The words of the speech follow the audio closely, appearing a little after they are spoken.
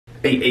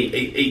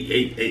Hey,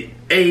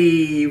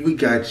 we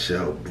got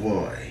your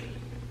boy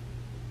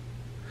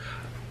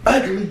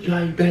Ugly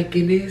Guy back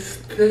in this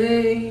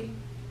thing.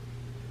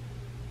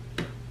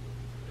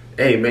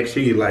 Hey, make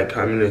sure you like,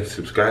 comment, and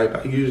subscribe.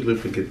 I usually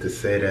forget to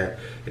say that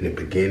in the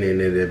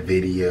beginning of the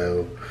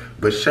video,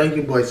 but show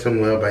your boy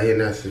some love by hitting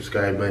that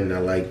subscribe button,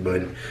 that like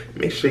button.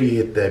 Make sure you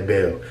hit that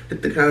bell.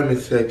 Hit the comment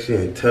section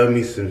and tell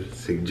me some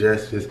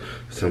suggestions,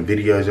 some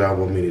videos y'all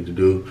want me to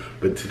do.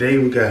 But today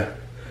we got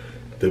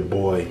the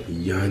boy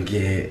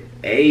Yungeen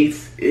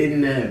Ace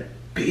in the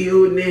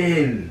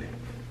building.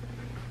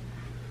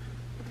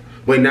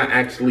 Wait, not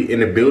actually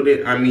in the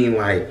building. I mean,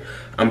 like,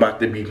 I'm about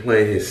to be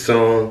playing his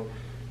song.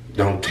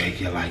 Don't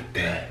take it like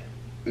that.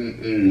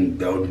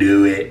 Don't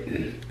do it.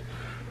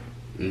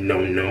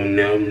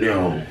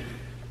 No.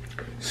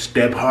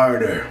 Step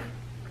harder.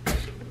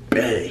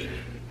 Bang.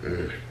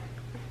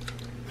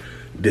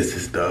 This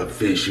is the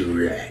official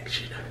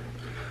reaction.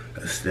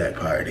 A step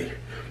party.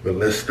 But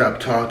let's stop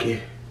talking.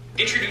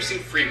 Introducing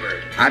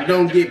Freebird. I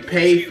don't get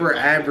paid for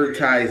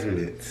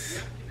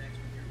advertisements.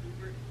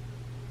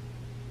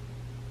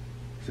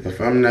 So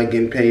if I'm not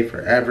getting paid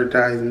for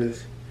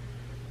advertisements,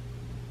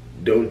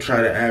 don't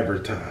try to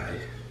advertise.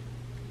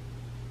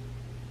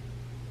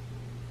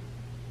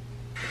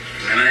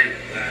 Man, I ain't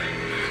gonna lie.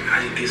 How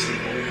you get some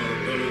old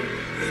motherfucker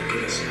that's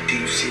doing some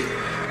deep shit?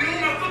 You know who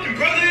my fucking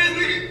brother is,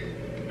 nigga?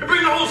 They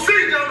bring the whole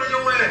city down on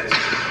your ass.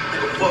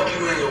 Nigga, fuck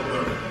you and your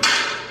brother.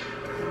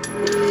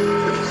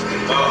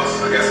 Boss,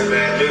 I got some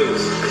bad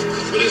news.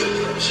 What is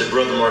it? It's your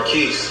brother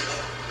Marquise.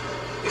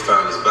 They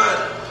found his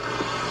body.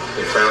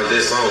 They found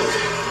this on him.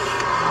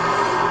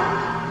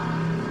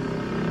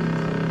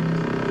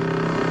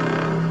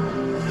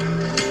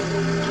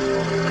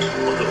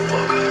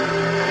 Motherfucker.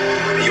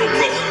 Yo,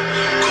 bro,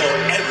 call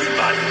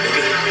everybody,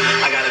 nigga.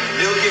 I got $1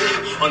 million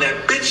on that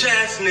bitch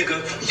ass nigga,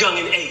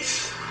 Yungeen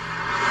Ace.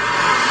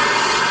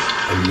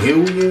 $1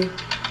 million?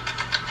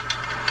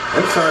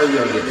 I'm sorry,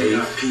 Yungeen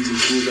Ace. Peasy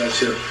fools out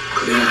here.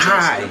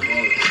 Hi.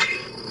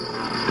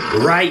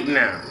 Right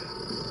now.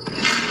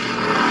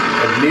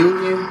 $1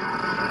 million?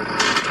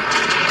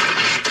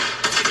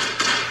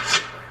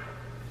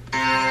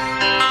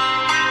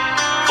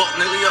 Fuck,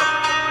 nigga, yo.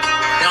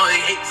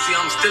 They hate to see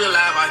I'm still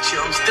alive out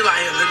here. I'm still out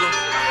here, nigga.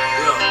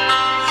 Yo,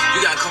 you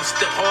gotta come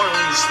step harder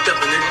when you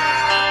steppin', nigga.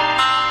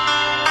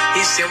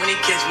 He said when he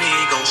catch me,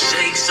 he gon'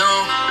 shake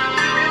some.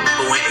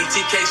 But when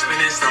ATK spin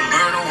this, I'm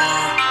murder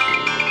one.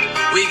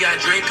 We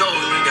got Draco,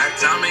 we got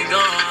Tommy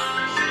guns.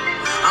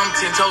 I'm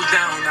 10 toes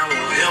down, I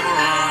won't ever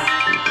run.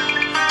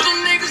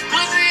 Them niggas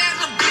pussy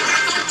ass a bitch,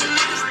 I told them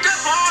niggas step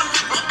hard.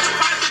 Up the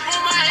price up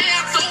on my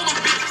head, I told them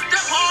bitches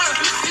step hard.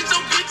 Since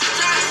your bitches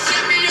try to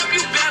set me up,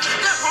 you better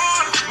step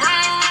hard.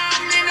 Run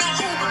around in the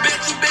Uber,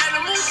 bet you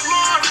better move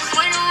smart.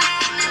 Swing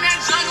around in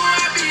that jungle,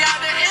 I be out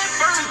there head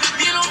first.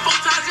 Get on 4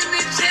 times in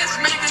the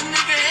chest, make a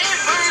nigga head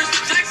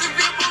first.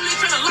 Jacksonville police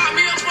tryna lock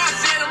me up, I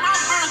said in my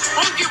verse.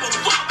 I don't give a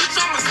fuck, bitch,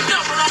 I'ma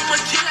step, but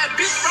I'ma kill that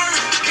bitch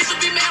first. Can't you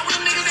be mad when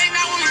them niggas ain't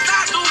not when we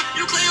start to?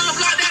 You claim on the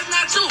block, that's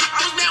not you. I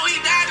was mad when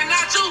he died and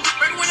not you.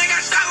 Back when I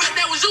got shot like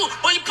that was you.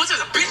 Boy, you pussy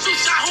as a bitch, you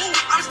shot who?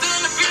 I'm still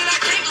in the field, I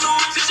can't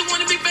lose. Since you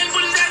wanna be friends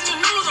with his ass in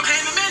the news, I'm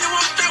handing man and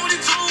walk straight with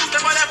his tools.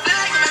 Step on that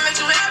flag and I let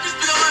you have it.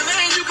 Spit on my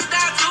name, you could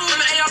die too. When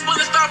the AR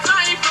bullet start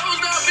flying, he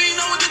froze up, he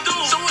know what to do.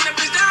 So when that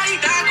bitch died, he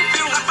died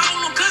confused. I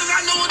follow him cause I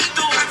know what to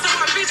do. I tell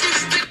my bitch, he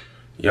stick.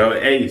 Yo,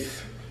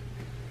 Ace.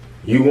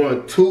 You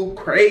going too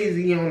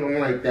crazy on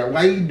them like that.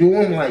 Why you do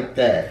them like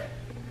that?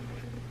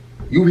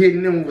 You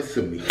hitting them with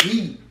some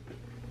heat.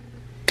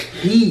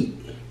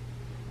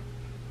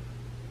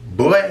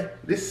 Boy,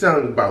 this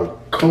song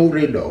about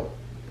coded though.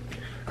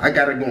 I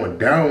gotta go and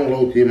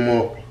download them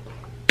all.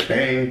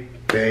 Bang,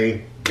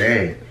 bang,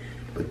 bang.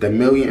 But the $1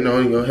 million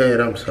on your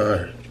head, I'm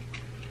sorry.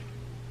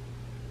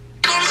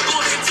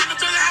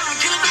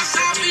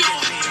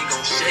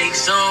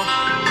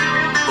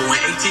 But when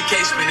ATK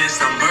spin this,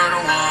 I'm murder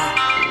one.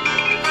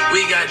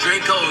 We got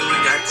Draco, we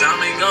got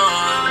Tommy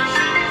guns.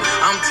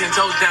 I'm 10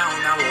 toes down,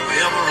 I won't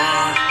ever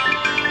run.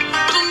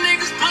 But them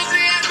niggas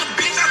pussy ass a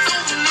bitch, I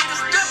told them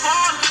niggas step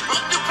hard.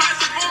 Up the price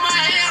up on my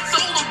head, I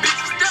told them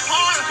bitches step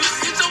hard.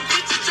 Since your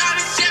bitches try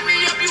to set me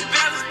up, you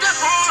better step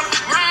hard.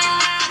 Run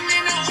around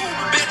in the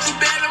Uber, bet you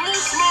better move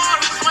smart.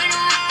 Swing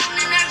around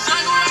in that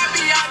jungle, I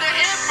be out there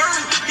head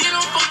first. Get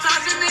on 4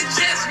 times in the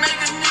chest, make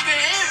a nigga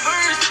head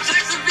first.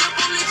 Jacksonville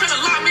police tryna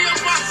lock me up,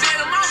 I said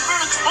in my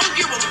verse. I don't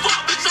give a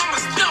fuck, bitch,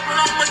 I'ma step, but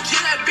I'ma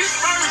kill that bitch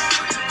first.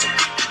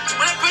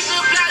 When I push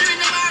up, fly, you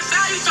never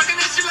outside, you talking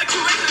that shit like you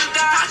ready to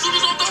die. Hot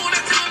shooters on throw when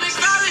I tell them they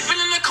style, they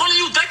feeling the corner,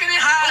 you ducking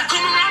it high. Don't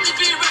come around, you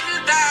being ready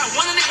to die.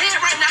 One in the head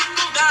right now, you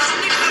go down.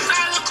 Niggas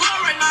outside of the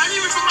club right now,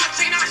 you even from my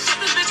chain, I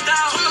shut this bitch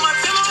down. Twirling my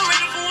tail, I'm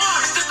ready for war.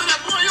 Step to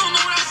that boy, you don't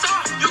know what I saw.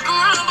 You can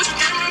run, but you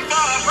can't run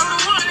far. Run the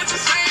one, it's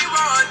the same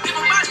rod.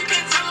 Different body, you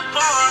can't tell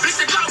apart. Bitch,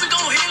 they block, we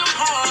gon' hit them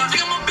hard.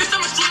 Think I'm a bitch,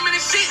 I'ma shoot him in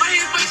the shit. My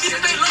hands, face,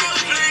 shit, they love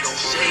the flicks. Gon'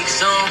 shake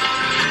some,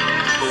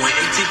 but when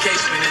ATK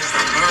spin this,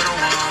 I'm murder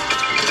one.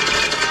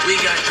 We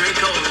got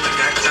Draco, we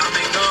got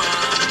Tommy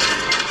guns.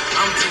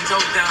 I'm 10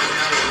 toes down,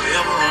 I won't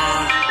ever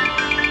run.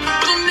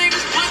 But them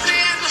niggas pussy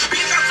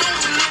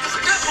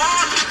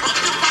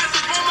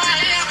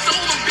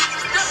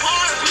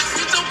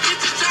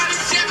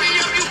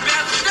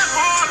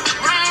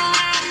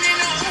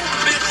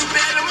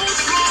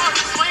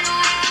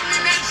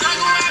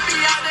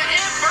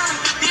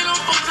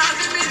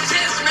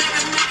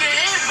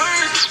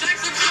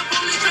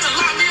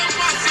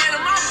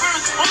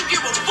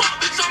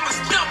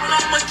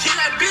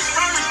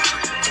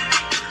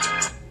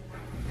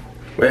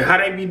Wait, how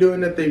they be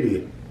doing that? They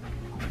be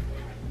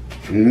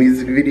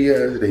music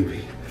videos. They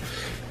be.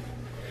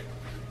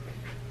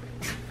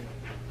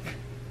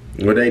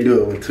 What they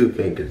do it with 2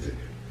 fingers?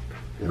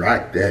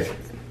 Rock that.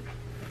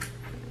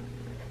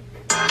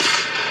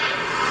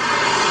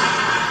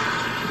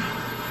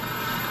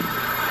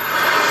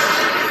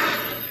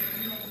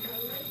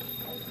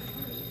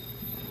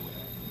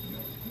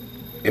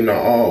 In the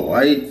all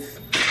whites.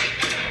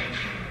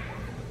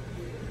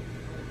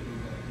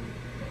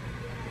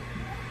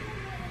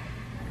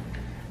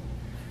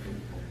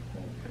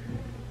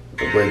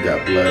 The boy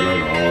got blood on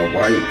the all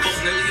whites.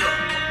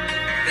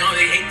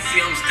 They hate to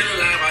see I'm still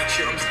alive out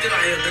here. I'm still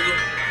out here, nigga.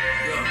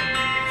 Yeah.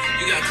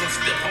 You gotta come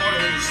step harder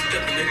when you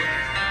step, nigga.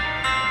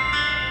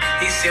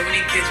 He said when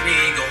he catch me,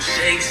 he ain't gon'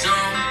 shake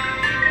some.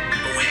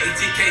 But when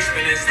ATK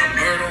spinning some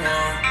murder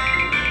on,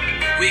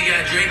 we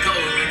got Draco,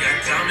 we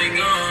got Tommy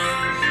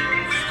guns.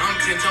 I'm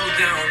 10 toes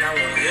down, I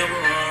won't ever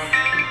run.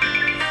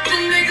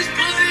 Them niggas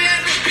pussy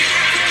ass a bitch.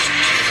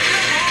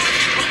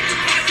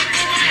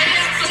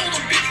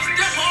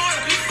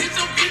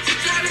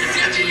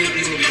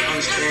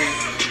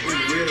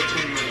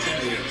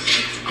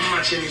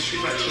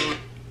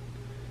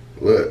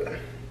 Look,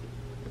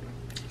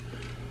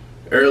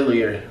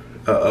 earlier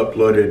I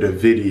uploaded a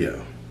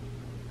video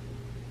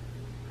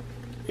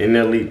in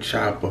Elite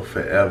Chopper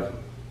Forever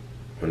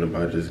when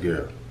about this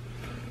girl.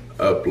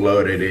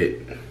 Uploaded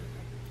it.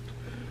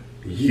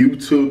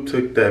 YouTube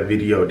took that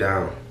video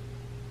down.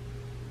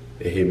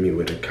 It hit me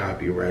with a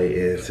copyright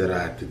and said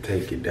I had to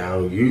take it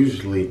down.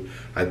 Usually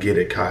I get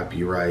a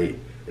copyright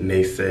and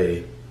they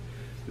say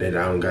that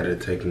I don't gotta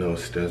take no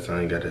steps,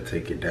 I ain't gotta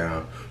take it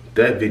down.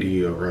 That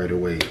video right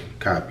away,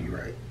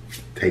 copyright,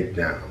 take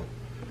down.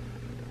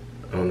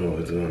 I don't know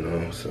what's going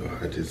on, so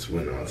I just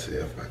went on to see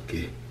if I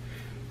could.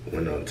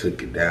 Went on,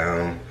 took it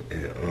down,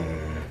 and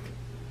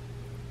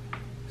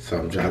so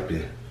I'm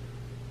dropping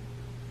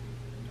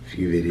a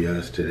few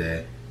videos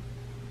today,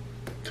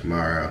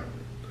 tomorrow.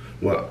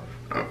 Well,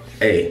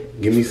 hey,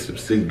 give me some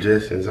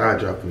suggestions. I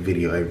drop a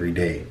video every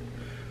day.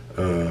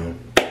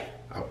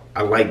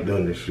 I like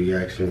doing this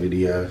reaction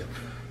videos.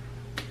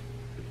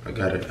 I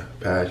got a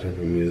passion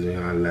for music.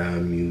 I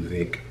love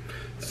music.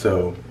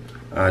 So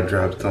I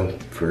drop something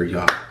for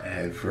y'all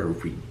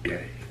every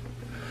day.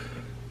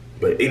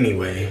 But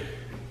anyway,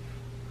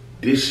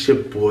 this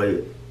your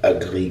boy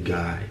Ugly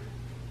Guy.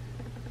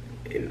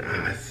 And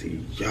I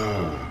see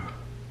y'all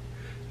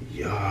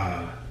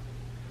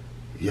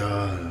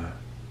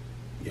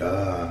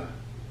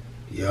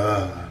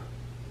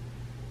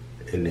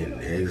in the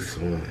next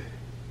one.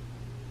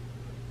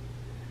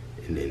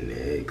 In the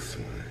next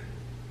one.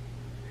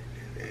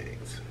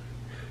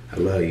 I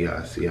love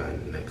y'all. See y'all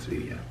in the next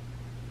video.